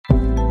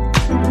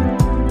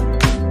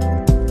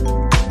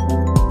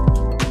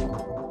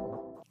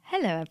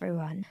Hello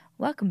everyone,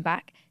 welcome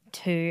back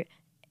to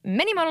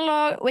Mini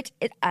Monologue, which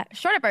is a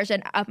shorter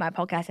version of my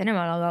podcast, Inner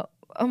Monologue.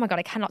 Oh my god,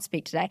 I cannot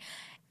speak today.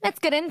 Let's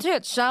get into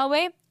it, shall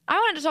we? I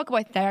wanted to talk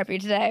about therapy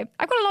today.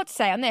 I've got a lot to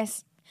say on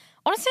this.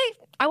 Honestly,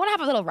 I want to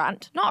have a little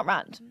rant. Not a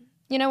rant.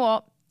 You know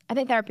what? I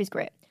think therapy's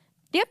great.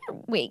 The other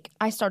week,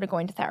 I started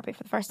going to therapy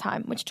for the first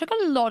time, which took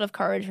a lot of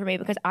courage for me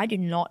because I do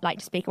not like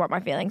to speak about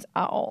my feelings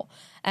at all.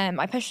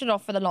 I pushed it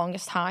off for the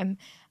longest time,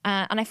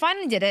 and I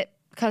finally did it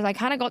because I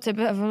kind of got to a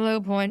bit of a low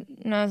point,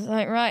 and I was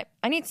like, right,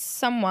 I need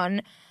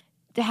someone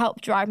to help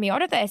drive me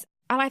out of this.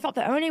 And I thought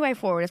the only way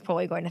forward is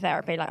probably going to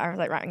therapy. Like, I was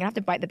like, right, I'm going to have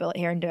to bite the bullet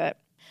here and do it.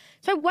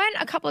 So I went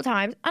a couple of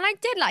times, and I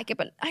did like it,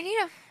 but I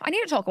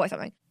need to talk about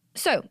something.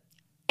 So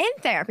in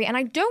therapy, and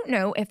I don't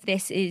know if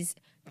this is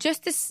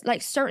just this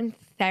like certain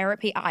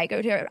therapy I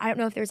go to. I don't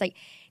know if there's like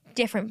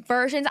different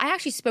versions. I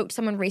actually spoke to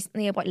someone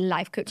recently about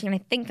life coaching, and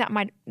I think that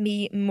might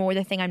be more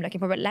the thing I'm looking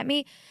for. But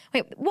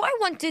what I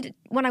wanted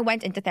when I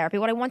went into therapy,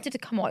 what I wanted to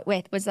come out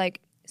with was like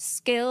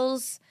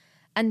skills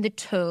and the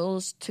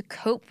tools to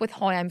cope with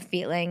how I'm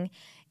feeling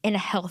in a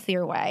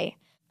healthier way.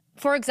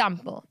 For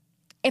example,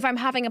 if I'm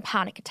having a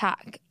panic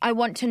attack, I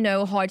want to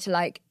know how to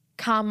like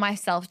calm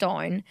myself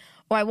down.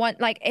 Or I want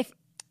like if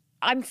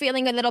I'm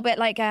feeling a little bit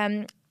like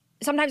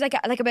sometimes I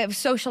get like a bit of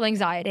social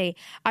anxiety,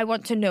 I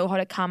want to know how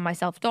to calm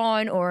myself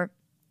down. Or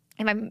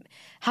if I'm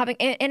having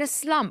in a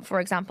slump, for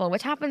example,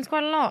 which happens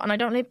quite a lot, and I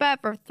don't leave bed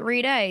for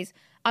 3 days,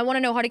 I want to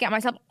know how to get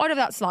myself out of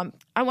that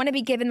slump. I want to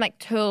be given like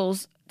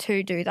tools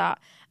to do that.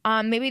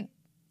 Maybe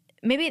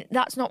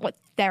that's not what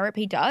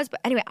therapy does. But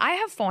anyway, I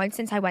have found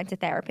since I went to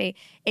therapy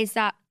is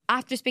that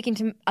after speaking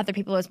to other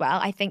people as well,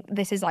 I think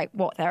this is like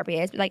what therapy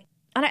is. Like,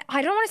 and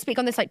I don't want to speak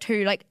on this like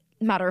too like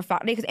matter of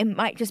factly because it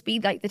might just be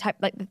like the type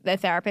like the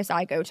therapist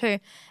I go to.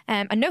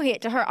 And no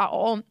hate to her at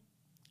all,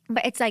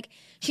 but it's like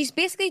she's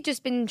basically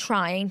just been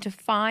trying to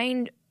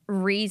find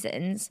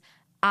reasons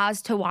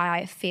as to why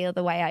I feel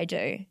the way I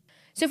do.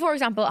 So for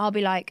example, I'll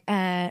be like,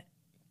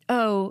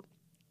 oh,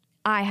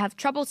 I have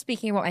trouble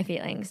speaking about my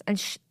feelings,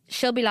 and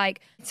she'll be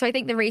like, so I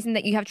think the reason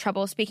that you have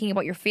trouble speaking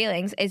about your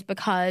feelings is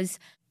because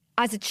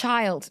as a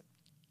child,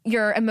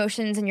 your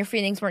emotions and your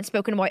feelings weren't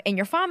spoken about in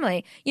your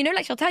family. You know,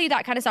 like she'll tell you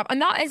that kind of stuff. And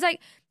that is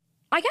like,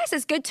 I guess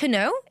it's good to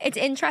know. It's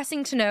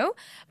interesting to know.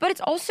 But it's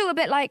also a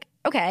bit like,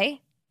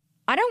 okay,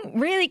 I don't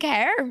really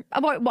care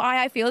about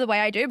why I feel the way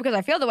I do because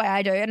I feel the way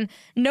I do. And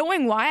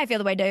knowing why I feel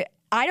the way I do,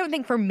 I don't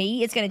think for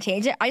me it's going to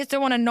change it. I just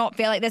don't want to not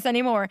feel like this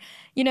anymore.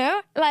 You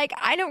know? Like,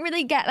 I don't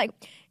really get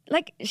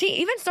like she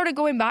even started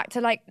going back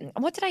to like,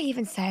 what did I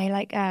even say?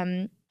 Like,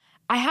 I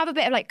have a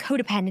bit of like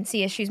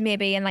codependency issues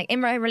maybe. And like in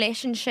my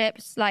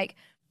relationships, like,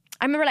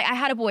 I remember like I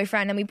had a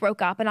boyfriend and we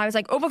broke up and I was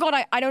like, oh my God,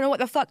 I don't know what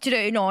the fuck to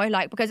do now.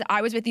 Like, because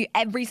I was with you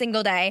every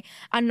single day.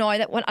 And now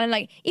that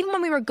even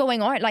when we were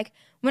going out, like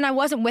when I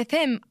wasn't with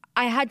him,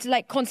 I had to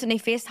like constantly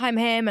FaceTime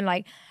him. And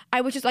like, I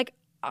was just like,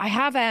 I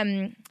have,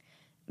 I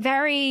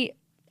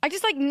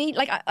just like need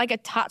like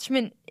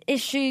attachment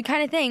issue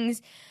kind of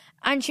things.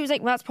 And she was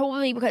like, well, that's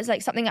probably because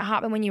like something that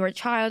happened when you were a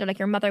child or like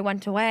your mother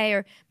went away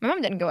or my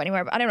mom didn't go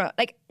anywhere, but I don't know.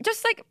 Like,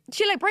 just like,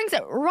 she like brings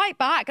it right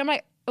back. I'm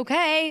like,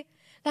 okay.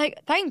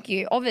 Like, thank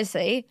you,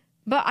 obviously,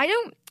 but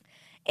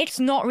it's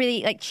not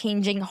really, like,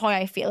 changing how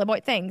I feel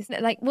about things.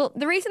 Like, well,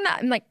 the reason that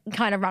I'm, like,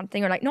 kind of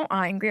ranting or, like, not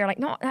angry or, like,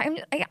 not, I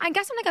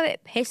guess I'm, like, a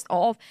bit pissed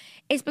off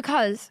is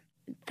because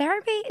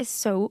therapy is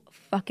so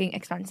fucking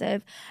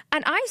expensive.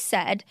 And I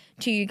said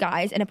to you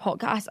guys in a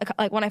podcast,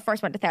 like, when I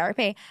first went to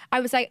therapy, I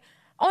was like,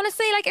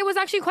 honestly, like, it was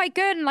actually quite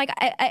good and, like,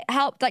 it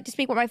helped, like, to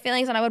speak about my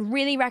feelings and I would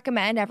really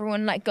recommend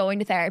everyone, like, going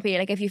to therapy.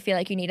 Like, if you feel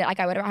like you need it, like,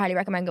 I would highly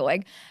recommend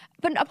going.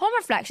 But upon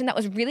reflection, that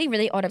was really,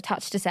 really out of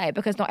touch to say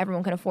because not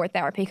everyone can afford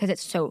therapy because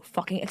it's so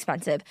fucking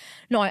expensive.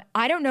 Now,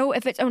 I don't know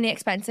if it's only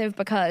expensive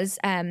because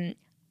I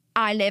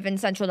live in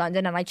central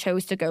London and I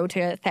chose to go to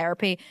a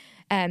therapy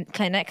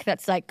clinic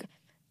that's, like,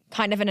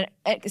 kind of in an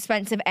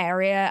expensive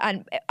area,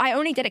 and I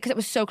only did it because it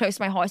was so close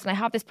to my house, and I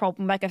have this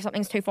problem, like if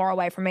something's too far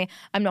away from me,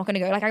 I'm not going to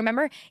go. Like I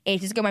remember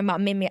ages ago my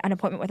mum made me an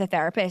appointment with a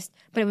therapist,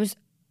 but it was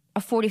a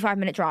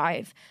 45-minute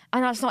drive,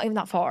 and that's not even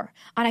that far,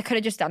 and I could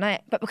have just done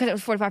it, but because it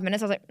was 45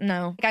 minutes, I was like,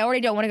 no. Like, I already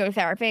don't want to go to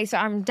therapy, so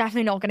I'm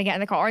definitely not going to get in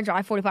the car and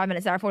drive 45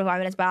 minutes there, 45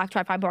 minutes back,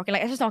 try to find parking.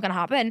 Like, it's just not going to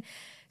happen.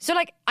 So,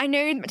 like, I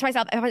knew to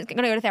myself, if I was going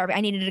to go to therapy, I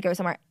needed to go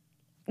somewhere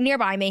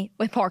nearby me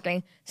with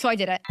parking, so I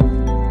did it.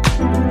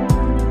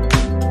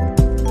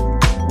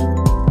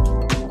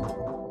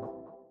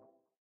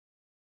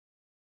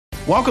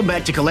 Welcome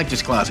back to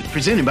Collector's Closet,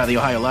 presented by the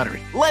Ohio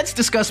Lottery. Let's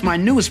discuss my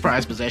newest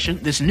prize possession,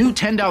 this new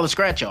 $10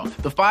 scratch-off,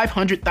 the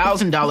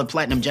 $500,000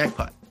 Platinum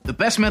Jackpot. The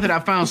best method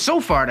I've found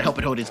so far to help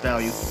it hold its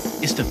value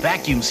is to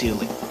vacuum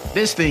seal it.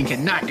 This thing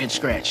cannot get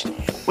scratched.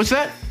 What's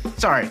that?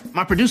 Sorry,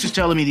 my producer's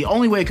telling me the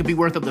only way it could be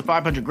worth up to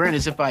 $500,000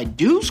 is if I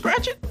do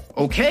scratch it?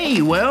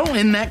 Okay, well,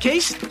 in that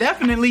case,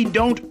 definitely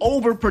don't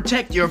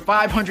overprotect your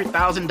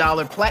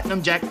 $500,000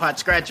 Platinum Jackpot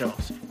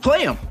scratch-offs.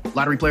 Play them.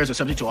 Lottery players are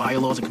subject to Ohio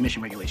laws and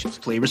commission regulations.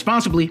 Play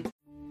responsibly.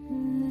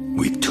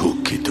 We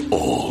took it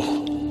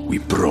all. We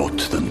brought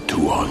them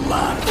to our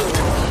land.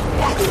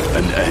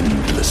 An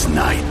endless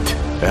night,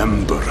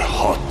 Ember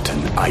hot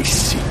and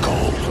icy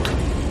cold.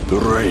 The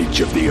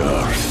rage of the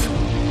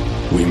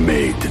earth. We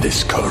made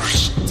this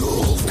curse.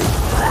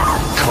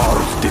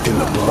 Carved it in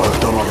the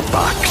blood on our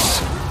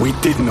backs. We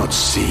did not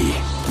see.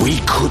 We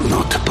could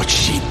not, but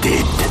she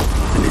did.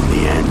 And in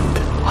the end...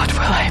 What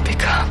will I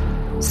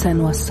become?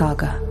 Senua's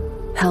Saga.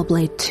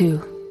 Hellblade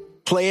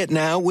 2. Play it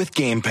now with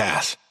Game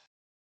Pass.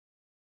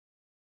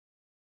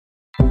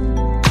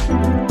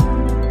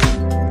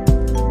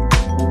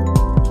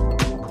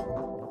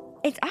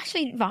 It's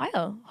actually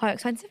vile how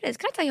expensive it is.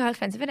 Can I tell you how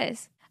expensive it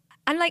is?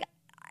 And like,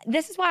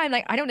 this is why I'm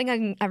like, I don't think I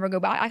can ever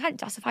go back. I can't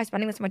justify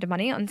spending this amount of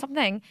money on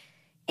something.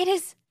 It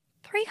is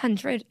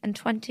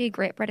 320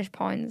 Great British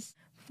pounds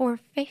for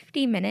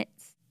 50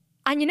 minutes.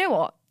 And you know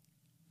what?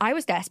 I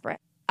was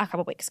desperate a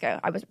couple of weeks ago.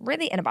 I was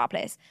really in a bad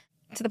place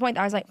to the point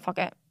that I was like, fuck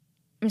it.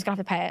 I'm just gonna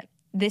have to pay it.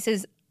 This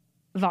is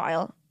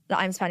vile that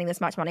I'm spending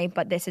this much money,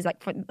 but this is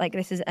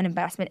this is an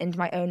investment into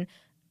my own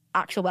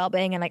actual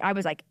well-being. And like, I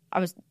was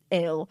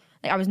ill.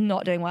 Like, I was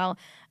not doing well.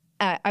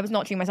 I was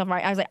not treating myself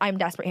right. I was like, I'm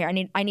desperate here.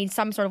 I need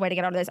some sort of way to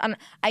get out of this. And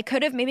I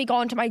could have maybe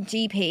gone to my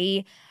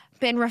GP,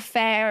 been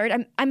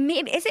referred. And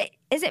maybe is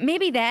it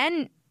maybe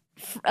then?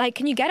 Like,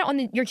 can you get it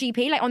on your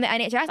GP, like on the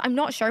NHS? I'm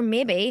not sure.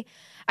 Maybe.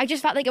 I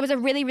just felt like it was a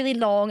really, really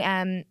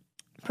long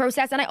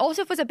process. And I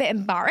also was a bit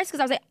embarrassed because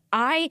I was like,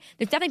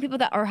 there's definitely people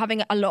that are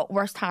having a lot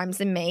worse times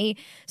than me.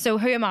 So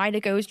who am I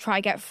to go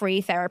try get free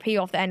therapy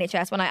off the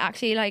NHS when I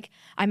actually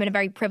I'm in a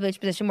very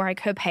privileged position where I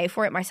could pay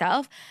for it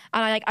myself.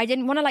 And I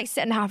didn't want to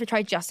sit and have to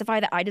try to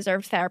justify that I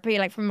deserved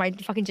therapy from my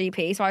fucking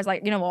GP. So I was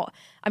like, you know what?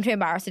 I'm too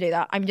embarrassed to do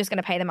that. I'm just going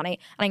to pay the money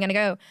and I'm going to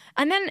go.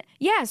 And then,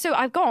 yeah, so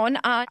I've gone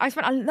and I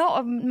spent a lot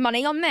of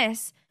money on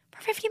this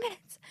for 50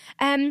 minutes.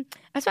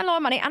 I spent a lot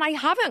of money and I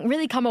haven't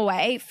really come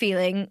away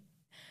feeling...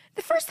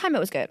 The first time it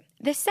was good.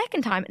 The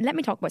second time, let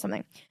me talk about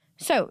something.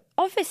 So,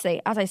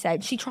 obviously, as I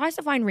said, she tries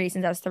to find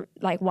reasons as to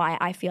why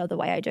I feel the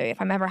way I do.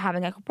 If I'm ever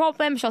having a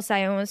problem, she'll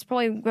say, oh, this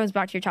probably goes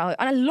back to your childhood.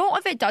 And a lot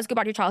of it does go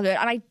back to your childhood.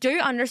 And I do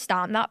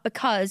understand that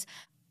because,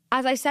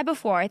 as I said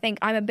before, I think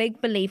I'm a big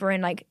believer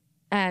in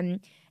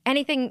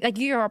anything,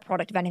 you're a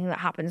product of anything that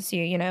happens to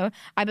you, you know?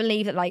 I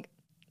believe that,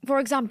 for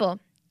example,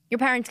 your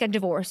parents get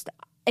divorced.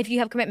 If you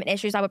have commitment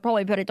issues, I would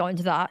probably put it down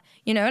to that.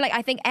 You know,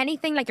 I think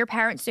anything your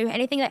parents do,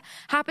 anything that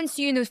happens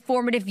to you in those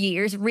formative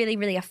years really,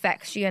 really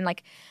affects you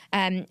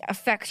and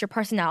affects your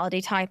personality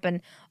type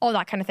and all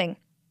that kind of thing.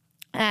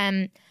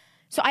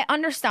 So I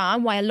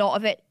understand why a lot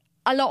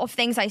of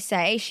things I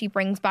say, she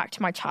brings back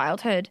to my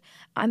childhood.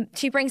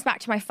 She brings back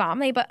to my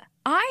family, but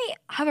I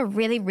have a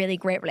really, really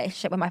great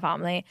relationship with my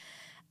family.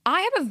 I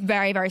have a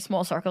very, very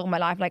small circle in my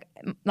life.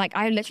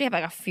 I literally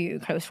have a few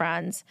close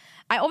friends.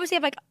 I obviously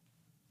have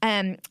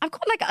I've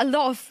got a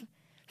lot of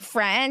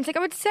friends. I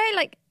would say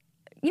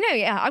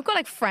I've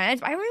got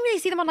friends, but I don't really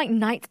see them on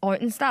nights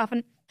out and stuff.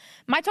 And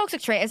my toxic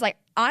trait is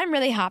I'm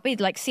really happy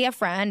to see a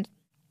friend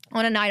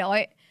on a night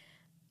out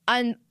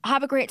and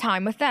have a great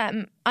time with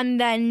them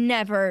and then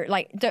never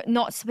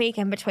not speak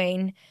in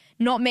between,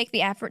 not make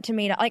the effort to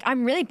meet up.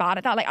 I'm really bad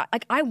at that.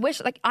 I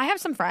wish I have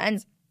some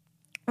friends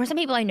or some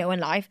people I know in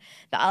life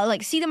that I'll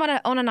see them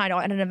on a night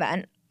out at an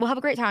event. We'll have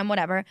a great time,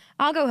 whatever.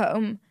 I'll go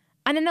home.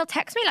 And then they'll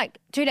text me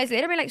 2 days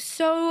later, be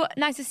so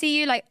nice to see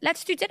you.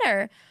 Let's do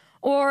dinner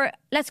or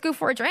let's go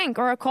for a drink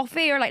or a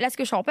coffee or let's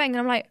go shopping. And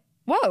I'm like,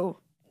 whoa,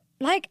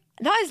 that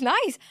is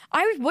nice.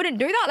 I wouldn't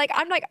do that.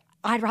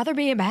 I'd rather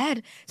be in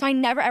bed. So I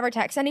never ever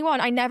text anyone.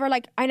 I never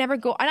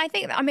go. And I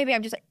think maybe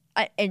I'm just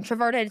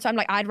introverted. So I'm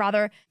I'd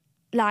rather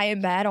lie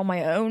in bed on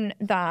my own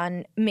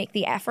than make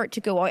the effort to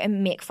go out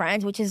and make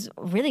friends, which is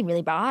really,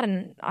 really bad.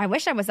 And I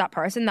wish I was that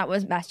person that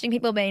was messaging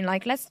people being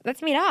let's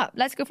meet up,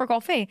 let's go for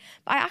coffee.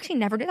 But I actually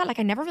never do that.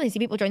 I never really see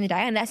people during the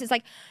day unless it's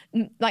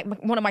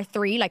one of my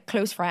three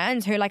close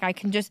friends who I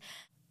can just,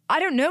 I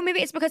don't know,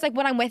 maybe it's because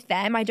when I'm with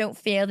them I don't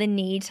feel the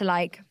need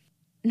to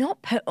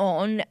not put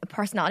on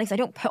personalities. I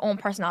don't put on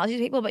personalities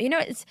to people, but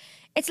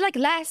it's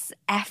less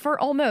effort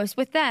almost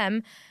with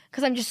them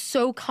because I'm just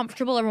so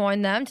comfortable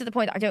around them to the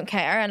point that I don't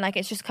care, and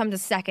it's just come to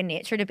second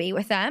nature to be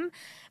with them.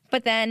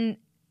 But then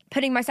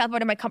putting myself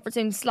out of my comfort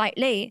zone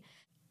slightly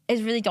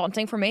is really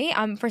daunting for me.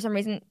 For some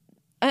reason,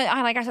 and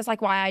I guess that's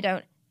why I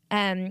don't.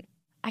 I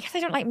guess I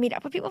don't meet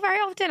up with people very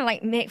often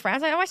and make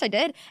friends. I wish I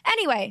did.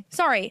 Anyway,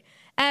 sorry.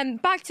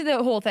 Back to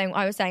the whole thing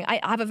I was saying. I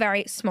have a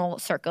very small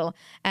circle.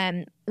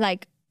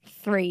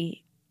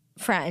 3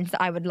 friends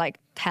that I would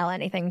tell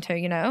anything to,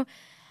 you know.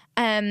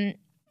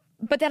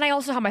 But then I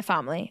also have my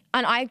family,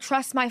 and I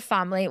trust my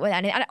family with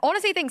anything. And I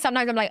honestly think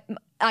sometimes I'm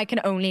I can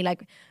only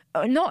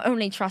not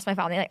only trust my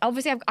family.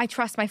 Obviously I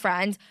trust my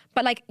friends,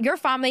 but your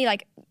family,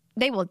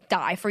 they will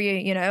die for you,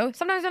 you know.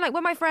 Sometimes I'm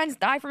will my friends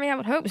die for me? I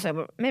would hope so,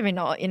 but maybe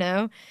not, you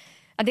know.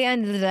 At the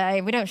end of the day,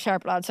 we don't share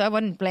blood, so I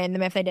wouldn't blame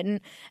them if they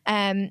didn't.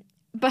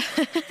 But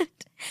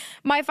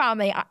my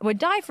family would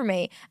die for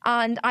me,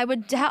 and I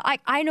would tell.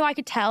 I know I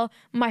could tell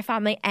my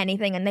family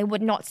anything, and they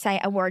would not say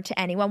a word to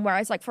anyone.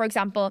 Whereas, for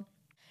example,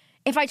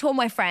 if I told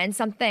my friend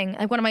something,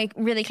 one of my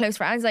really close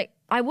friends,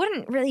 I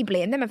wouldn't really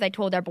blame them if they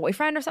told their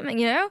boyfriend or something,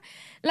 you know,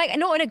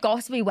 not in a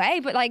gossipy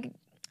way, but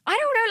I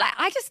don't know, like,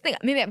 I just think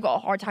maybe I've got a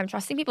hard time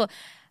trusting people,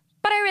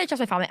 but I really trust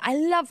my family. I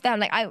love them.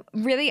 Like, I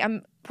really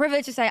am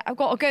privileged to say I've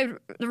got a good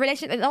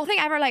relationship. Nothing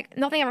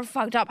ever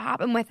fucked up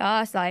happened with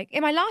us. Like,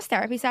 in my last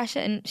therapy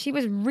session, she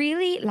was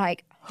really,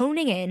 like,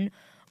 honing in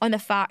on the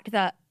fact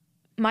that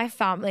my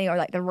family are,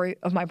 like, the root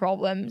of my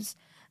problems,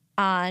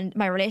 and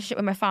my relationship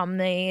with my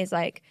family is,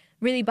 like,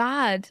 really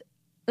bad.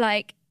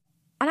 Like,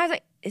 and I was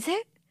like, is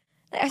it?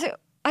 Like, I was like,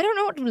 I don't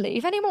know what to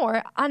believe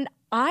anymore. And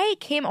I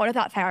came out of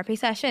that therapy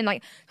session,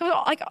 like,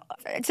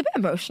 it's a bit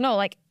emotional,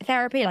 like,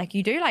 therapy, like,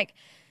 you do, like,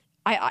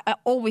 I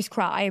always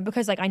cry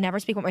because, like, I never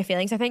speak about my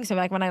feelings, I think. So,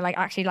 like, when I, like,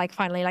 actually, like,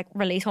 finally, like,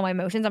 release all my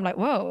emotions, I'm like,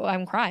 whoa,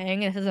 I'm crying.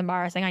 This is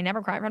embarrassing. I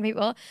never cry in front of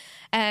people.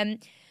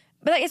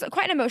 But, like, it's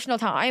quite an emotional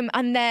time.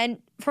 And then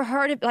for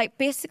her to, like,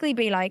 basically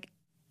be like,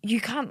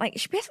 you can't, like,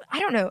 she basically, I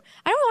don't know.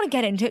 I don't want to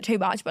get into it too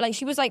much, but, like,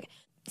 she was, like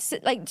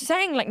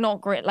saying, like,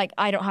 not great, like,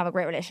 I don't have a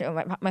great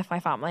relationship with my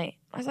family.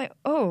 I was like,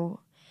 oh.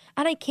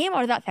 And I came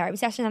out of that therapy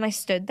session and I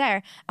stood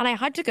there and I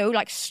had to go,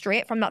 like,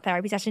 straight from that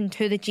therapy session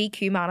to the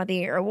GQ Man of the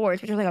Year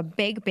Awards, which was, like, a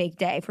big, big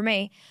day for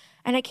me.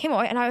 And I came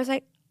out and I was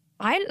like,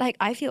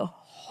 I feel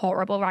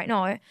horrible right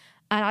now and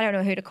I don't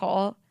know who to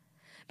call,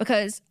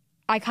 because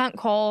I can't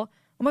call,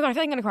 oh my God, I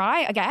feel like I'm going to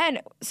cry again.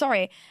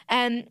 Sorry.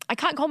 I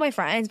can't call my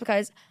friends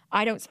because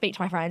I don't speak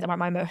to my friends about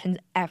my emotions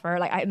ever.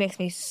 Like, it makes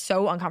me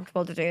so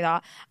uncomfortable to do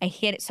that. I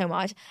hate it so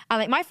much. And,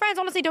 like, my friends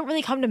honestly don't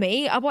really come to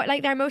me about,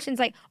 like, their emotions.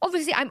 Like,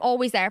 obviously I'm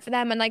always there for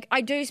them, and, like, I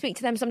do speak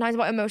to them sometimes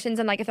about emotions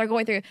and, like, if they're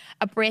going through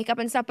a breakup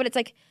and stuff, but it's,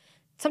 like,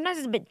 sometimes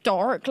it's a bit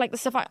dark, like, the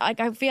stuff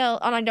I feel,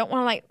 and I don't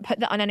want to, like, put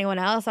that on anyone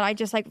else, and I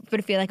just, like,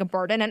 would feel like a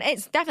burden. And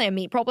it's definitely a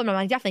me problem, and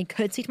I definitely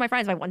could speak to my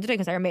friends if I wanted to,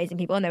 because they're amazing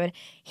people and they would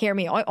hear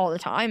me out all the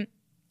time.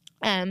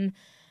 And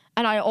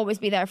I'd always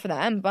be there for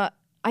them, but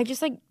I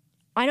just, like,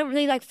 I don't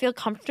really, like, feel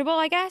comfortable,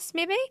 I guess,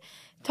 maybe,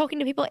 talking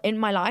to people in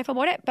my life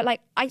about it. But,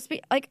 like, I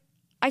speak, like,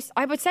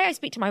 I would say I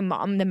speak to my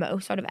mum the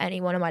most out of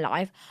anyone in my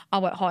life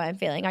about how I'm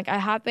feeling. Like, I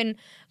have been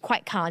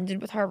quite candid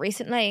with her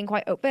recently and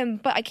quite open,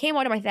 but I came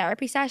out of my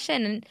therapy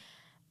session and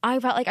I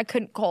felt like I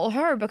couldn't call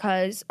her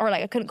because, or,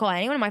 like, I couldn't call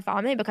anyone in my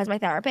family because my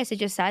therapist had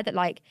just said that,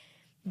 like,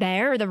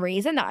 they're the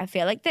reason that I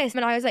feel like this.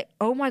 And I was like,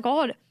 oh my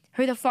God,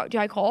 who the fuck do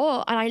I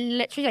call? And I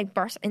literally, like,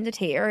 burst into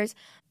tears,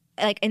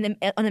 like, in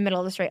the middle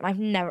of the street. And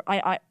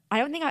I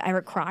don't think I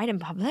ever cried in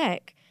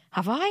public.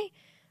 Have I?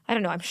 I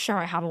don't know. I'm sure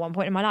I have at one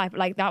point in my life. But,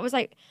 like, that was,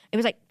 like, it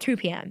was, like, 2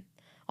 p.m.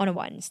 on a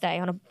Wednesday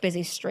on a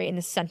busy street in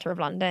the centre of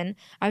London.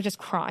 I was just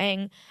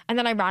crying. And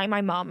then I rang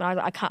my mum and I was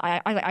like,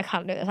 I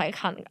can't do this.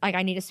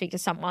 I need to speak to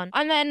someone.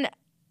 And then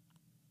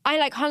I,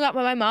 like, hung up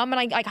with my mum and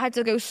I, like, had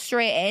to go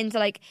straight into,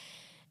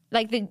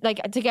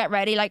 to get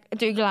ready, like,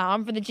 do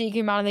glam for the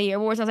GQ Man of the Year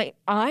Awards. And I was like,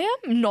 I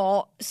am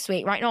not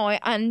sweet right now.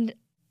 And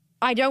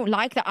I don't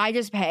like that I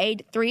just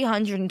paid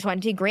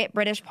 320 Great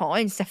British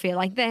pounds to feel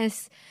like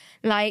this.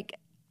 Like,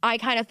 I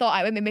kind of thought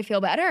I would make me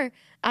feel better,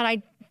 and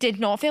I did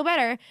not feel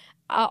better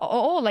at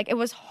all. Like, it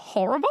was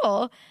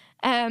horrible.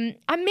 And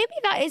maybe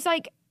that is,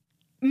 like,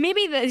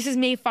 maybe this is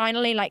me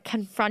finally, like,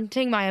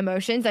 confronting my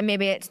emotions, and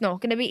maybe it's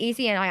not going to be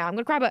easy and I am going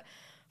to cry, but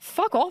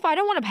fuck off. I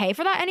don't want to pay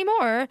for that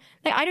anymore.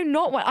 Like,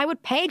 I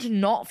would pay to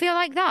not feel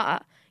like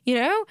that, you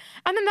know?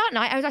 And then that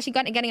night I was actually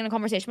getting in a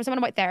conversation with someone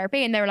about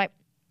therapy, and they were like,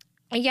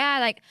 yeah,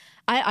 like,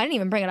 I didn't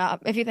even bring it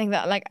up. If you think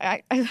that, like,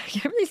 I'm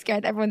really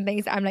scared that everyone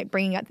thinks that I'm, like,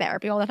 bringing up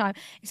therapy all the time.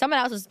 If someone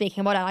else was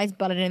speaking about it, I just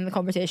butted in the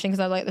conversation because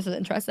I was like, this is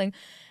interesting.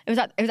 It was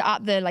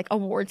at the, like,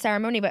 award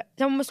ceremony, but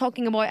someone was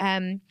talking about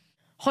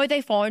how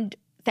they found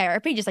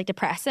therapy just, like,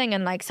 depressing,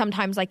 and, like,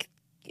 sometimes, like,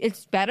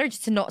 it's better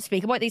just to not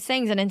speak about these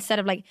things, and instead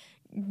of, like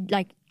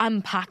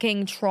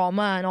unpacking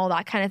trauma and all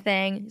that kind of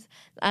things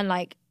and,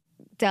 like,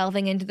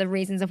 delving into the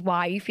reasons of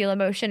why you feel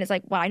emotion, it's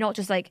like, why not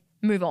just, like,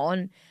 move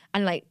on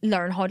and, like,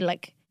 learn how to,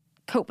 like,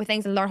 cope with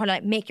things and learn how to,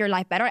 like, make your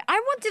life better.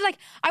 I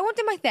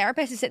wanted my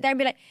therapist to sit there and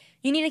be like,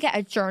 you need to get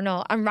a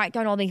journal and write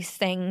down all these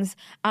things,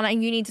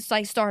 and you need to,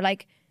 like, start,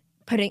 like,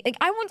 putting, like,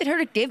 I wanted her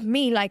to give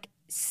me, like,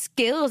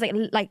 skills,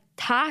 like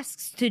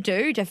tasks to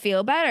do to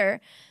feel better.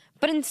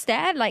 But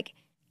instead, like,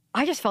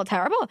 I just felt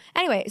terrible.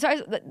 Anyway,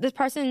 so this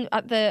person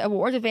at the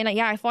awards was being like,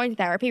 yeah, I found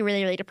therapy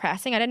really, really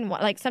depressing. I didn't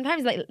want, like,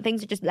 sometimes, like,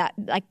 things are just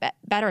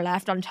better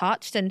left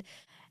untouched. And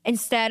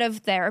instead of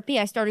therapy,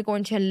 I started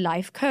going to a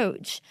life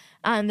coach,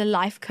 and the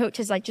life coach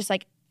has, like, just,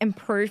 like,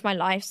 improved my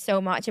life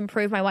so much,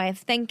 improved my way of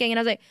thinking. And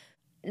I was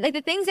like,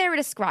 the things they were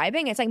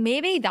describing, it's like,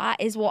 maybe that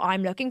is what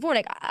I'm looking for.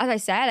 Like, as I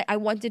said, I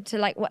wanted to,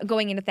 like,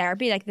 going into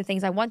therapy, like, the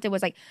things I wanted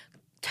was, like,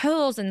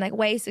 tools and, like,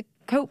 ways to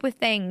cope with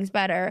things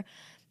better.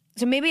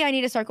 So maybe I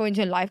need to start going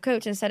to a life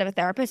coach instead of a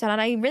therapist, and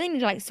I really need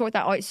to, like, sort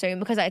that out soon,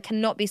 because I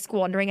cannot be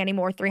squandering any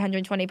more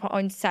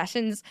 £320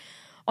 sessions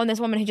on this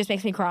woman who just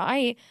makes me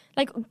cry.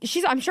 Like,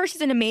 I'm sure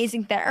she's an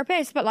amazing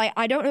therapist, but, like,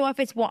 I don't know if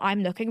it's what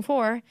I'm looking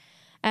for.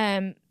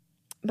 But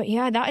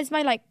yeah, that is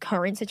my, like,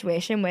 current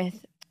situation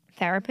with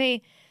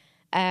therapy.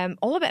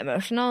 All a bit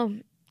emotional,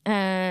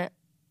 and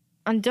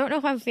don't know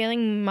if I'm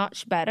feeling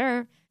much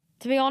better,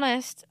 to be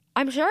honest.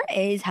 I'm sure it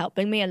is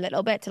helping me a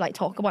little bit to like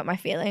talk about my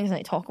feelings and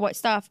like talk about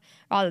stuff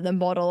rather than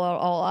bottle it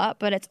all up.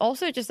 But it's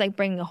also just like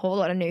bringing a whole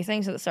lot of new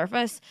things to the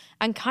surface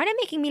and kind of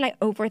making me like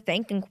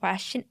overthink and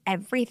question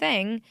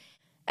everything.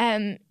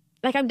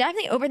 Like I'm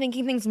definitely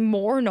overthinking things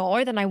more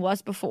now than I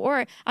was before.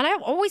 And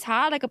I've always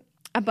had like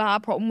a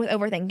bad problem with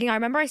overthinking. I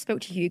remember I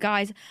spoke to you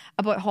guys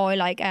about how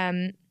like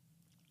I'm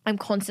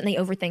constantly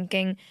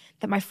overthinking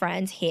that my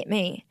friends hate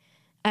me.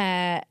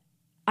 I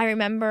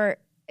remember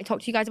I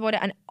talked to you guys about it,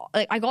 and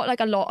like I got like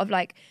a lot of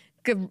like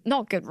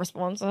not good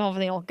response.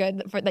 Obviously not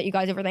good for that you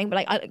guys overthink, but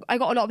like I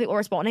got a lot of people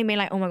responding, being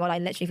like, "Oh my god, I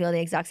literally feel the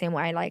exact same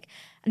way." Like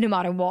no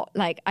matter what,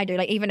 like I do,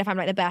 like even if I'm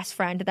like the best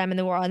friend to them in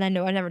the world, and I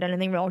know I've never done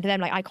anything wrong to them,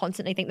 like I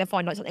constantly think they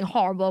found out something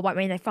horrible about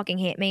me, and they fucking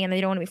hate me, and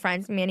they don't want to be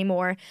friends with me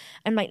anymore.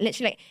 And like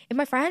literally, like, if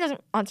my friend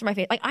doesn't answer my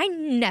phone, like I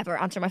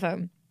never answer my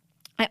phone.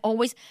 I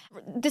always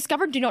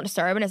discovered Do Not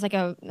Disturb, and it's like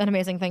an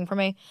amazing thing for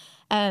me.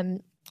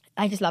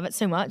 I just love it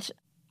so much.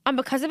 And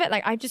because of it,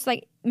 like, I just,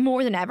 like,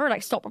 more than ever,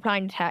 like, stop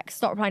replying to texts,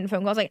 stop replying to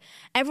phone calls. Like,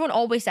 everyone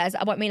always says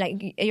about me,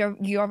 like,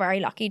 you're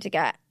very lucky to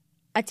get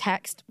a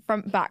text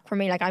back from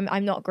me. Like,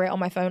 I'm not great on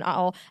my phone at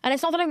all. And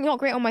it's not that I'm not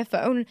great on my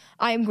phone.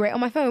 I am great on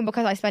my phone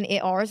because I spend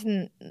 8 hours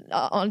on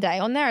a day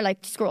on there,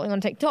 like, scrolling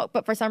on TikTok.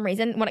 But for some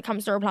reason, when it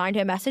comes to replying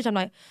to a message, I'm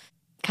like,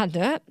 can't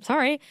do it.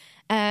 Sorry.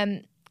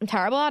 I'm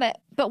terrible at it.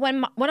 But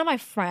when one of my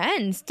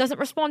friends doesn't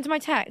respond to my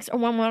text, or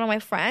when one of my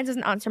friends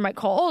doesn't answer my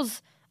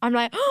calls, I'm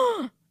like,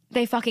 oh,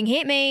 they fucking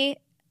hate me.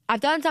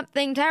 I've done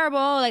something terrible.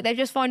 Like, they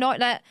just found out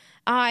that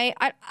I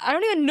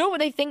don't even know what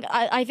they think.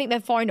 I think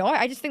they've found out.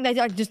 I just think they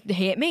just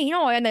hate me, you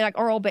know, and they like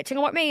are all bitching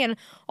about me and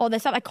all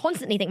this stuff. I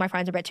constantly think my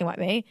friends are bitching about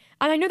me,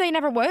 and I know they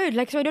never would.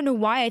 Like, so I don't know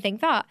why I think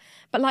that.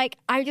 But like,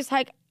 I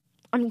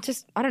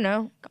don't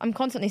know. I'm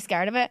constantly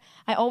scared of it.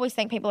 I always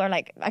think people are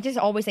like, I just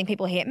always think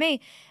people hate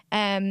me.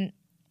 I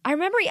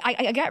remember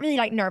I get really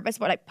like nervous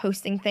about like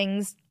posting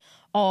things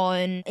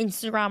on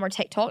Instagram or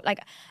TikTok. Like,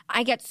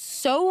 I get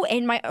so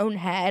in my own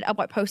head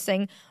about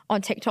posting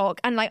on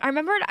TikTok. And like, I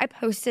remember I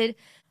posted,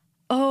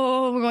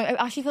 oh my God, it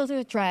actually fills me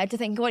with dread to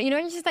think about, you know,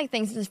 it's just like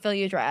things that just fill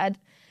you with dread.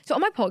 So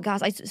on my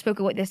podcast, I spoke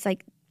about this,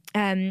 like,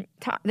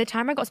 the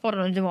time I got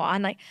spotted on Demois,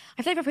 and like,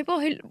 I feel like for people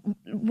who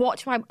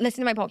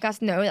listen to my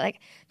podcast know,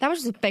 like, that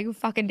was just a big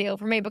fucking deal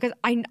for me, because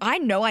I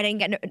know I didn't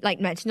get like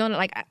mentioned on it.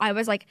 Like,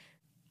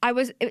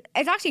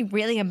 it's actually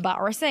really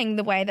embarrassing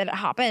the way that it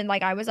happened.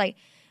 Like, I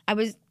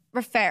was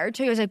referred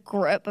to as a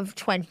group of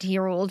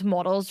 20-year-old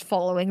models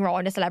following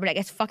around a celebrity. Like,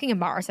 it's fucking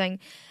embarrassing.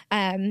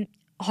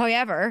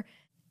 However,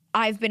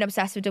 I've been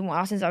obsessed with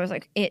Demois since I was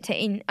like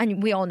 18,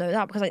 and we all know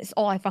that because it's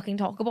all I fucking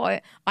talk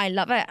about. I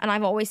love it, and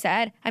I've always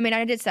said, I mean,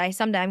 I did say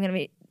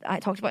someday I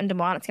talked about in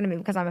Demois, and it's going to be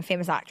because I'm a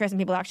famous actress and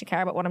people actually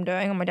care about what I'm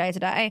doing on my day to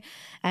day.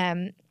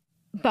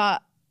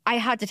 But I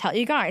had to tell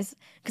you guys,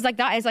 because like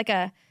that is like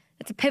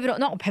it's a pivotal,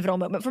 not a pivotal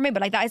moment for me,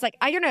 but like that is like,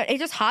 I don't know, it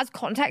just has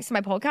context to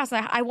my podcast.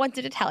 And I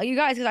wanted to tell you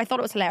guys because I thought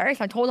it was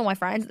hilarious. I told all my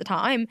friends at the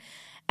time.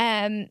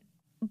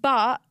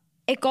 But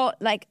it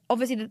got like,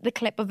 obviously the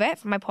clip of it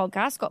from my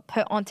podcast got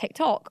put on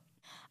TikTok,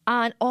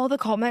 and all the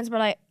comments were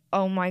like,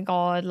 oh my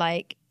God,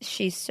 like,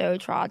 she's so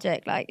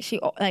tragic. Like,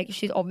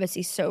 she's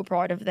obviously so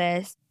proud of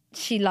this.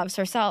 She loves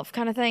herself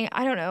kind of thing.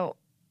 I don't know.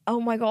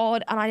 Oh my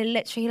God. And I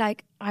literally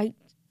like, I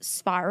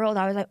spiraled.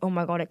 I was like, oh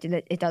my God,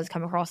 it does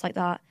come across like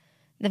that.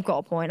 They've got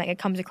a point. Like, it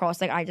comes across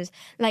like I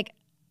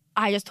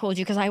just told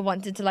you because I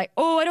wanted to, like,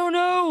 oh, I don't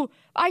know.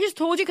 I just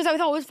told you because I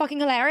thought it was fucking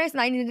hilarious, and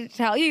I needed to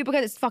tell you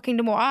because it's fucking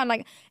Demois. And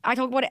like, I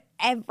talk about it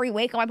every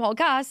week on my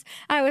podcast.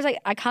 And I was like,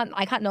 I can't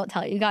not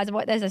tell you guys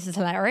about this. This is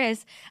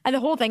hilarious. And the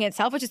whole thing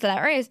itself was just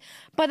hilarious.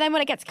 But then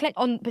when it gets clicked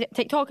on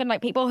TikTok, and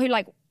like people who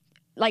like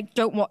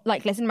don't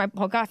listen to my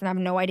podcast and have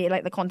no idea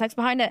like the context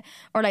behind it,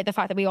 or like the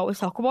fact that we always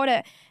talk about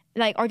it,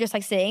 like, or just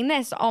like seeing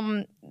this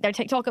on their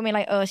TikTok and me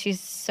like, oh,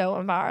 she's so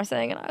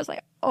embarrassing. And I was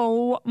like,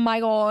 oh my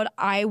God,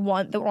 I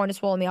want the world to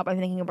swallow me up. I'm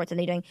thinking about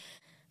deleting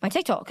my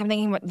TikTok. I'm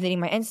thinking about deleting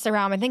my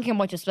Instagram. I'm thinking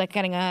about just like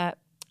getting a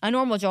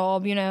normal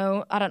job, you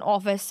know, at an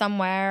office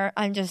somewhere,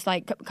 and just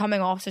like coming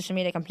off social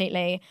media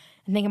completely.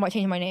 I'm thinking about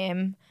changing my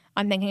name.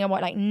 I'm thinking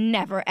about like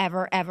never,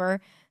 ever,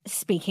 ever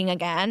speaking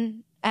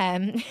again.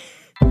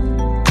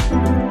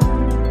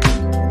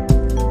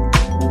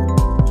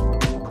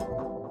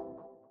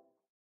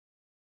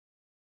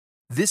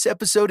 This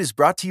episode is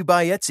brought to you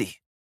by Etsy.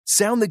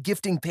 Sound the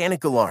gifting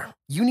panic alarm.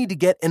 You need to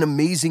get an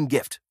amazing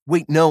gift.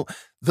 Wait, no,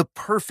 the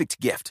perfect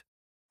gift.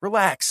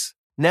 Relax.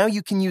 Now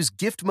you can use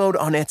gift mode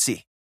on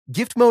Etsy.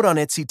 Gift mode on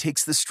Etsy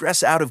takes the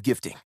stress out of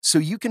gifting, so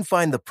you can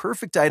find the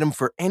perfect item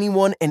for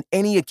anyone and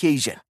any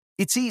occasion.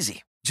 It's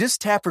easy.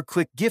 Just tap or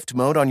click gift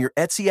mode on your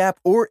Etsy app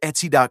or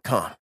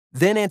Etsy.com.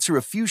 Then answer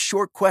a few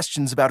short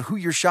questions about who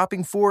you're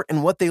shopping for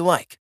and what they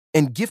like.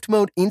 And gift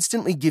mode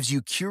instantly gives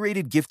you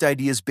curated gift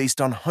ideas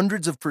based on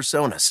hundreds of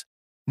personas.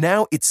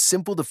 Now it's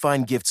simple to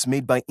find gifts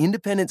made by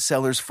independent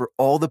sellers for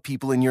all the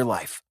people in your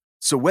life.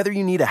 So whether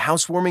you need a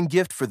housewarming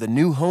gift for the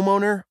new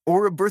homeowner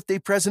or a birthday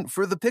present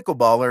for the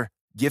pickleballer,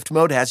 gift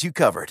mode has you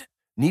covered.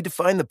 Need to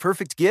find the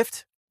perfect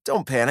gift?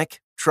 Don't panic.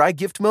 Try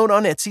gift mode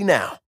on Etsy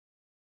now.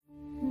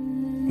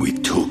 We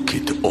took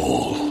it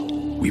all.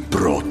 we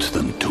brought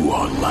them to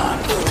our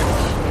land.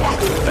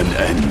 An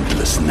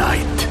endless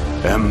night,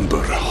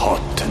 ember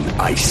hot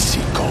and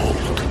icy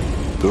cold.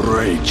 The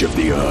rage of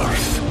the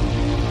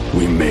earth.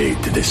 We made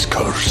this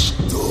curse.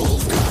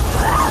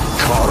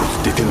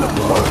 Carved it in the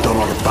blood on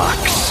our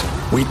backs.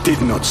 We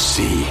did not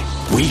see.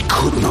 We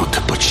could not,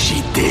 but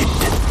she did.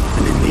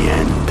 And in the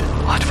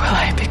end... What will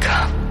I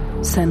become?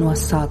 Senwa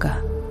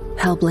Saga.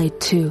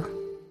 Hellblade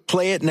 2.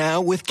 Play it now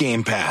with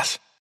Game Pass.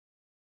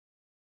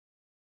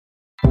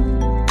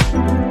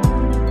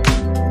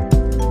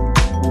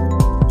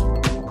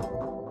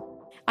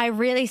 I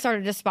really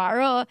started to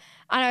spiral, and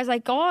I was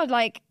like, God,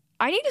 like,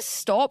 I need to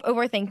stop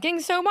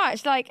overthinking so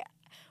much. Like,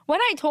 when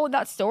I told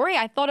that story,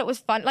 I thought it was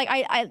fun. Like,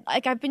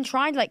 I've been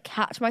trying to like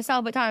catch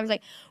myself at times.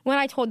 Like, when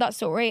I told that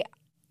story,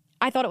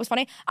 I thought it was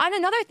funny. And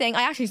another thing,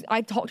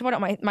 I talked about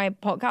it on my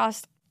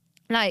podcast.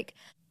 Like,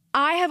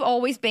 I have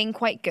always been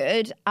quite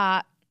good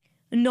at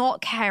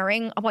not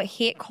caring about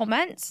hate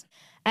comments.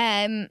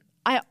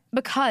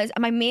 Because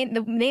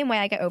the main way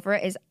I get over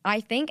it is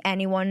I think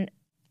anyone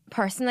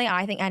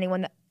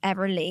that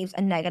ever leaves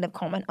a negative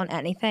comment on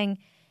anything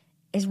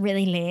is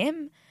really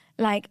lame.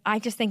 Like, I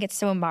just think it's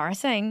so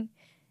embarrassing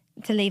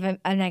to leave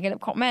a negative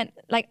comment.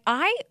 Like,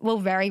 I will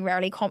very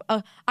rarely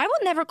I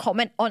will never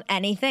comment on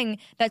anything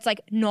that's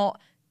like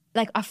not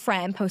like a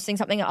friend posting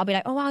something and I'll be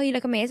like, oh wow, you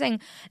look amazing.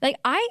 Like,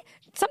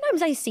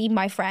 sometimes I see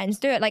my friends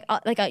do it, like a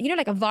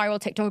viral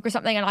TikTok or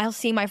something, and I'll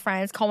see my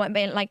friends comment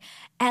being like,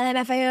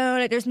 LMFAO,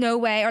 like there's no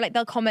way, or like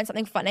they'll comment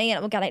something funny and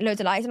it will get like loads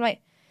of likes. I'm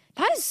like,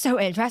 that is so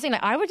interesting.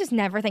 Like, I would just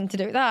never think to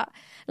do that.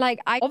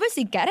 Like, I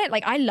obviously get it.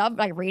 Like, I love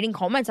like reading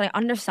comments, and I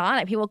understand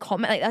like people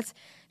comment. Like, that's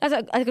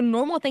like a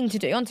normal thing to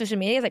do on social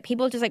media. Is like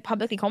people just like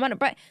publicly comment.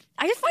 But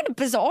I just find it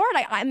bizarre.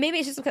 Like, maybe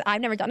it's just because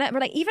I've never done it.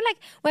 But like, even like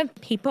when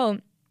people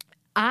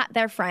at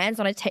their friends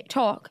on a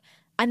TikTok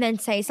and then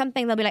say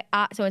something, they'll be like,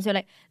 at so and so,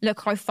 like, look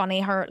how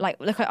funny her,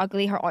 like, look how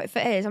ugly her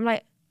outfit is. I'm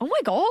like, oh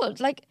my God,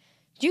 like,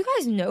 do you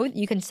guys know that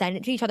you can send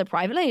it to each other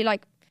privately?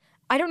 Like,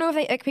 I don't know if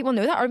like, people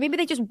know that, or maybe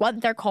they just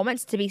want their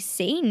comments to be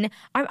seen.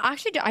 I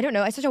don't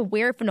know. It's such a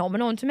weird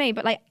phenomenon to me,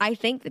 but like, I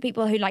think the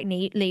people who like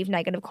leave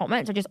negative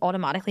comments are just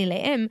automatically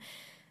lame.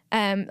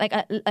 Like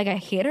a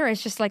hater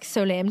is just like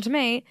so lame to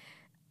me.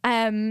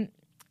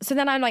 So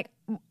then I'm like,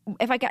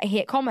 if I get a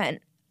hate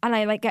comment and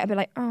I like get a bit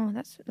like, oh,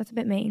 that's a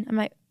bit mean. I'm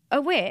like,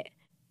 oh wait,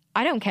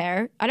 I don't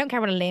care. I don't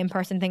care what a lame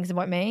person thinks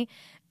about me.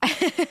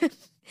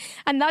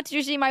 And that's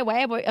usually my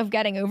way of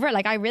getting over it.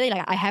 Like,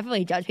 I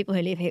heavily judge people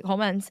who leave hate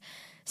comments.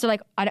 So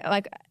like, I don't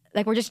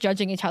like we're just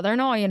judging each other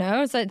now, you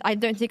know? So I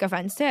don't take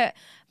offense to it.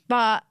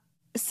 But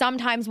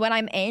sometimes when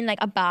I'm in like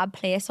a bad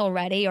place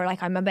already, or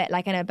like I'm a bit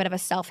like in a bit of a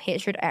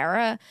self-hatred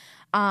era,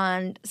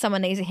 and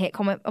someone leaves a hate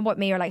comment about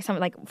me, or like something,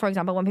 like for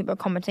example, when people are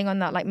commenting on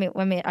that, like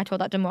I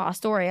told that Demois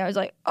story, I was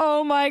like,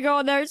 oh my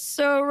God, they're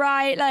so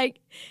right. Like,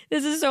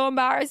 this is so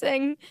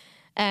embarrassing.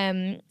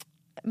 But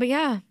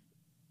yeah,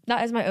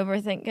 that is my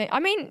overthinking. I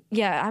mean,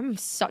 yeah, I'm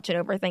such an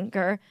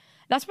overthinker.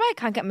 That's why I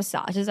can't get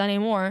massages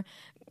anymore.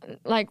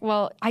 Like,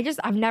 well,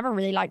 I've never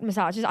really liked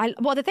massages.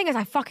 The thing is,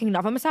 I fucking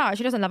love a massage.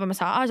 Who doesn't love a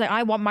massage? Like,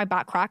 I want my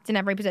back cracked in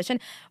every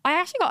position. I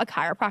actually got a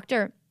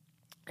chiropractor.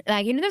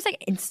 Like, you know, there's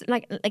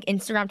like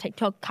Instagram,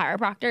 TikTok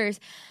chiropractors.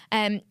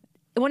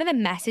 One of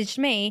them messaged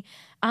me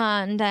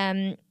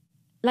and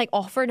like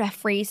offered a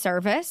free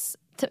service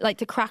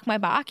to crack my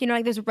back. You know,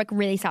 like there's like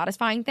really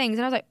satisfying things.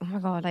 And I was like, oh my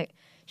God, like,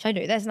 should I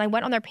do this? And I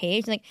went on their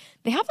page, and like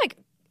they have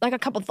like a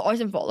couple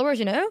thousand followers,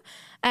 you know.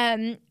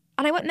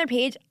 And I went on their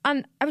page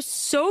and I was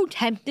so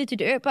tempted to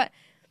do it, but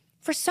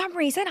for some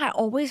reason I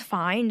always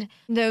find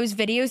those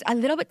videos a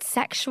little bit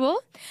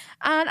sexual.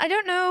 And I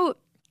don't know,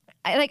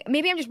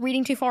 maybe I'm just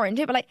reading too far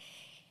into it, but like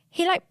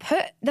he like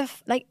put the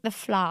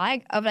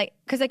flag of like,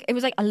 because like it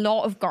was like a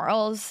lot of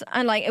girls,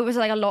 and like it was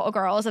like a lot of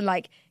girls and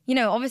like, you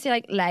know, obviously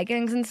like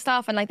leggings and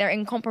stuff, and like they're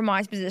in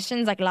compromised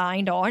positions, like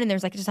lying down, and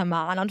there's like just a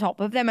man on top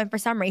of them. And for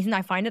some reason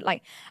I find it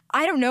like,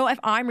 I don't know if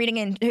I'm reading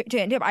into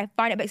it, but I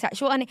find it a bit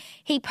sexual. And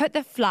he put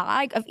the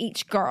flag of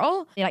each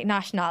girl, like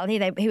nationality,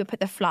 he would put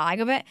the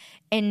flag of it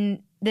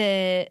in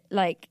the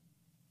like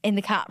in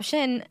the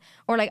caption,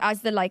 or like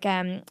as the like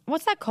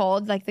what's that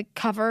called, like the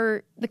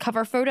cover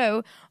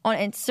photo on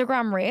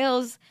Instagram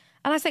Reels.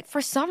 And I was like,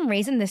 for some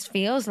reason this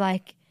feels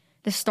like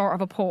the start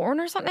of a porn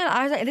or something.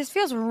 I was like, this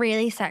feels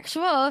really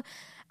sexual,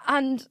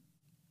 and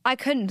I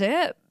couldn't do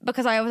it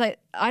because I was like,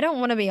 I don't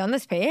want to be on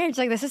this page.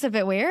 Like, this is a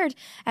bit weird.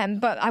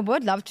 But I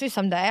would love to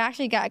someday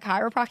actually get a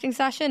chiropractic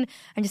session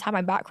and just have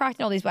my back cracked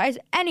in all these ways.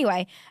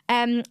 Anyway,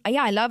 yeah,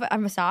 I love a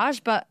massage,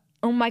 but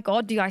oh my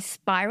God, do I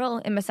spiral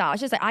in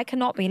massages? Like, I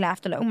cannot be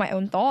left alone with my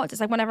own thoughts. It's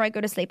like whenever I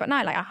go to sleep at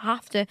night, like I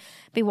have to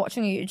be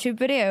watching a YouTube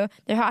video.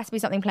 There has to be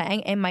something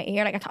playing in my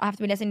ear. Like I have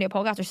to be listening to a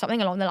podcast or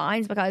something along the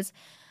lines, because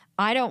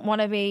I don't want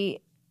to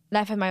be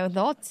left with my own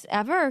thoughts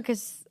ever,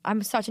 because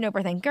I'm such an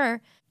overthinker.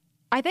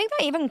 I think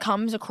that even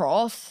comes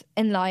across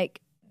in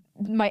like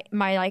my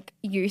like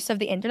use of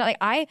the internet.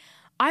 Like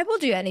I will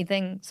do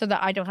anything so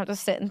that I don't have to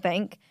sit and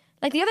think.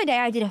 Like the other day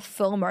I did a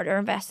full murder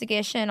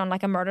investigation on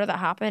like a murder that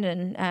happened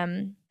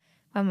in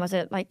when was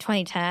it, like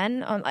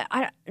 2010? On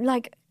I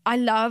like I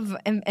love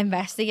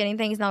investigating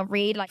things, and I'll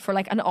read like for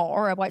like an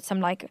hour about some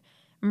like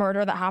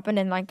murder that happened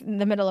in like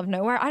the middle of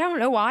nowhere. I don't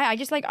know why. I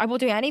just like, I will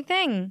do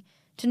anything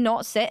to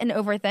not sit and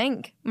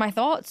overthink my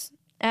thoughts,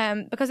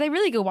 because they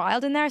really go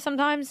wild in there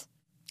sometimes.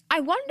 I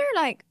wonder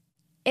like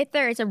if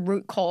there is a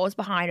root cause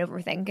behind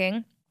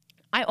overthinking.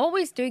 I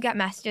always do get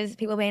messages,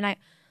 people being like,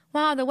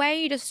 wow, the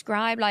way you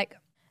describe like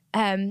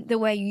the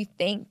way you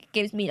think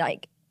gives me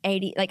like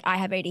I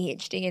have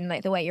ADHD, and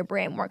like the way your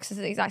brain works is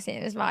the exact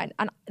same as mine.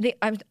 And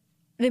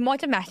the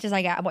amount of messages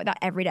I get about that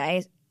every day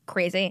is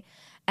crazy.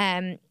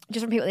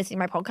 Just from people listening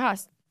to my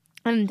podcast.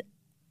 And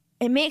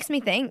it makes me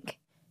think,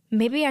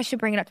 maybe I should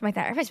bring it up to my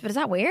therapist, but is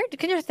that weird?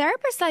 Can your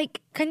therapist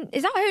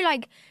is that who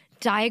like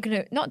yeah,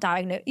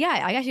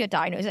 I guess you get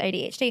diagnosed with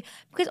ADHD.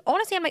 Because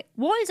honestly, I'm like,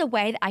 what is a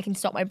way that I can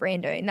stop my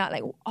brain doing that?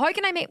 Like, how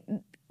can I make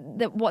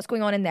what's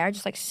going on in there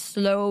just like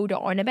slow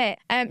down a bit?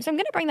 So I'm going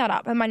to bring that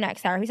up in my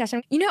next therapy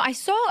session. You know, I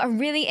saw a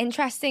really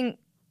interesting,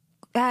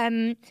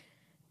 was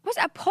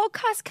it a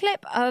podcast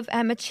clip of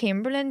Emma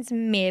Chamberlain's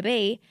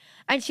maybe,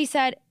 and she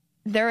said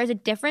there is a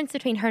difference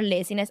between her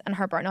laziness and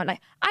her burnout.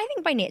 Like, I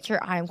think by nature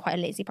I am quite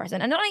a lazy person,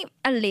 and not only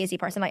a lazy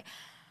person, like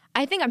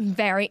I think I'm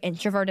very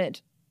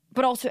introverted,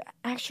 but also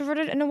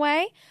extroverted in a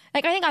way.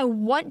 Like, I think I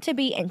want to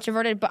be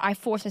introverted, but I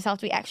force myself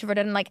to be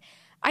extroverted. And like,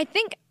 I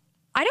think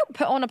I don't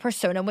put on a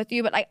persona with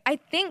you, but like, I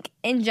think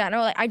in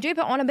general, like I do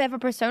put on a bit of a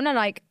persona.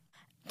 Like,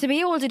 to be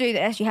able to do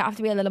this, you have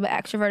to be a little bit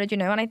extroverted, you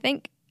know? And I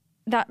think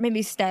that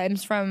maybe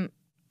stems from,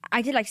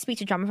 I did like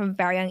speech and drama from a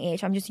very young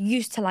age. I'm just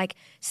used to like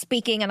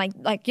speaking, and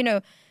like, you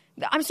know,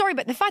 I'm sorry,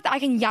 but the fact that I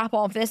can yap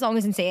on for this long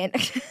is insane.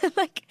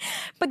 Like,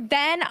 but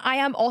then I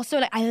am also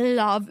like, I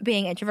love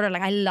being introverted.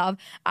 Like, I love,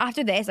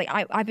 after this, like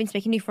I've been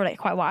speaking to you for like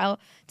quite a while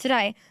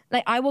today.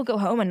 Like, I will go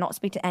home and not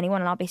speak to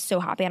anyone, and I'll be so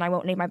happy, and I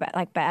won't leave my bed.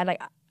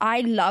 Like,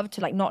 I love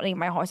to like not leave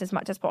my house as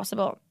much as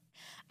possible.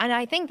 And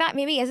I think that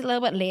maybe is a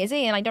little bit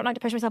lazy, and I don't like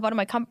to push myself out of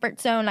my comfort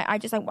zone. Like, I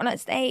just like want to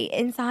stay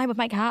inside with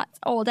my cats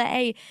all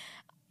day.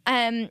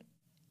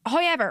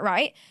 However,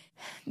 right,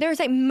 there's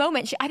like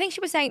moments, I think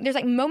she was saying there's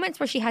like moments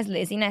where she has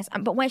laziness,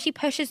 but when she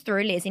pushes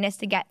through laziness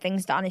to get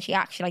things done, and she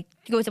actually like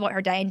goes about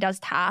her day and does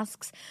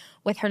tasks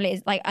with her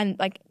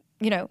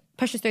you know,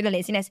 pushes through the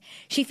laziness,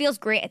 she feels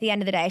great at the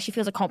end of the day. She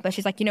feels accomplished.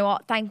 She's like, you know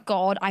what, thank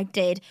God I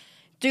did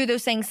do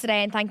those things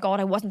today, and thank God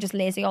I wasn't just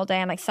lazy all day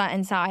and like sat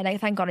inside. Like,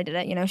 thank God I did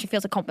it. You know, she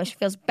feels accomplished. She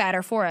feels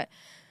better for it.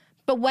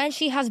 But when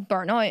she has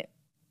burnout,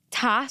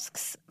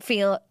 tasks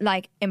feel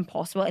like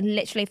impossible. It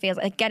literally feels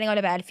like getting out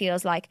of bed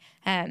feels like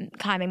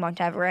climbing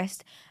Mount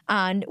Everest.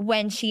 And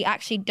when she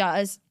actually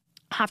does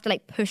have to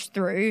like push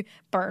through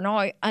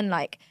burnout, and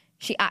like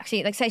she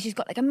actually, like, say she's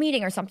got like a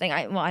meeting or something,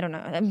 I don't know,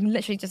 I'm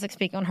literally just like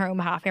speaking on her own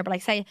behalf here, but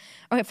like say,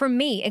 okay, for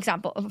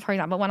example,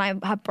 when I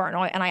have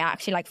burnout and I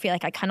actually like feel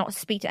like I cannot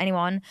speak to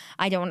anyone,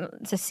 I don't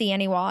want to see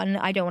anyone,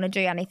 I don't want to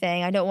do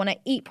anything, I don't want to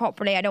eat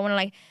properly, I don't want to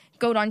like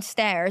go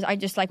downstairs, I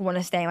just like want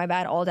to stay in my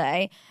bed all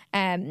day.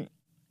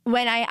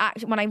 When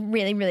I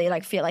really, really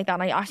like feel like that,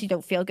 and I actually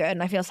don't feel good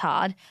and I feel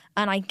sad,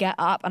 and I get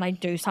up and I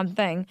do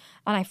something,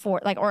 and I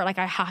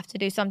have to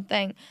do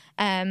something,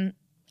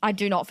 I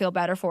do not feel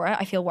better for it.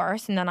 I feel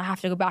worse, and then I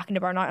have to go back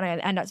into burnout, and I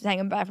end up staying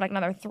in bed for like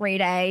another 3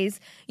 days.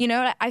 You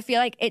know, I feel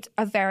like it's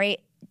a very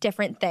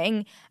different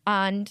thing,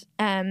 and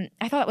I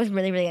thought it was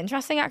really, really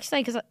interesting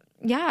actually, because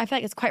yeah, I feel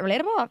like it's quite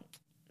relatable. I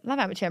love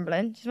Emma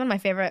Chamberlain. She's one of my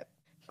favorite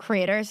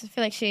creators. I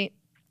feel like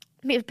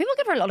people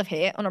give her a lot of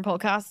hate on her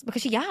podcast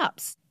because she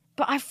yaps.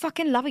 But I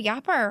fucking love a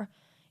yapper,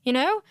 you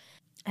know?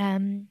 Okay,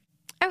 I'm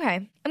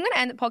going to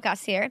end the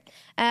podcast here.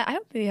 I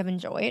hope you have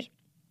enjoyed.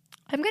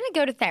 I'm going to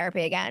go to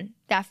therapy again,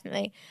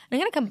 definitely. I'm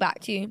going to come back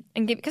to you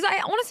and because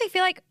I honestly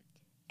feel like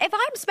if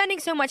I'm spending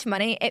so much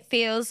money, it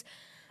feels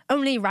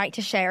only right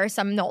to share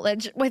some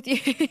knowledge with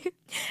you.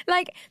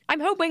 Like,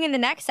 I'm hoping in the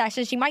next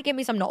session, she might give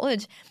me some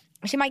knowledge.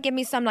 She might give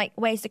me some like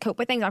ways to cope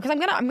with things. Because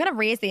I'm gonna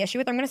raise the issue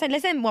with her. I'm going to say,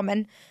 listen,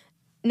 woman.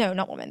 No,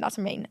 not woman. That's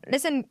mean.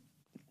 Listen,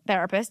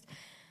 therapist.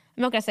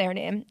 I'm not going to say her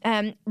name.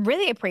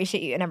 Really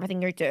appreciate you and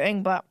everything you're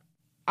doing, but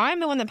I'm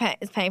the one that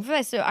is paying for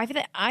this, so I feel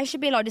that I should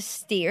be allowed to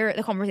steer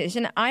the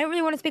conversation. I don't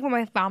really want to speak with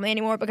my family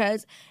anymore,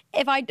 because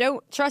if I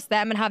don't trust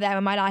them and have them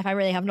in my life, I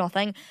really have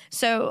nothing.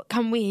 So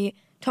can we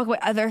talk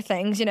about other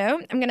things, you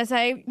know? I'm going to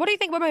say, what do you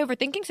think about my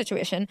overthinking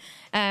situation?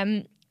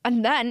 And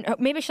then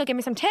maybe she'll give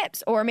me some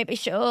tips, or maybe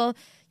she'll,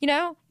 you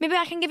know, maybe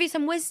I can give you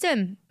some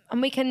wisdom,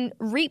 and we can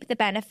reap the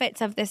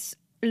benefits of this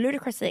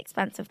ludicrously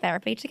expensive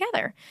therapy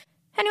together.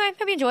 Anyway,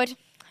 hope you enjoyed.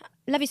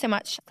 Love you so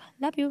much.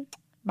 Love you.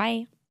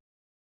 Bye.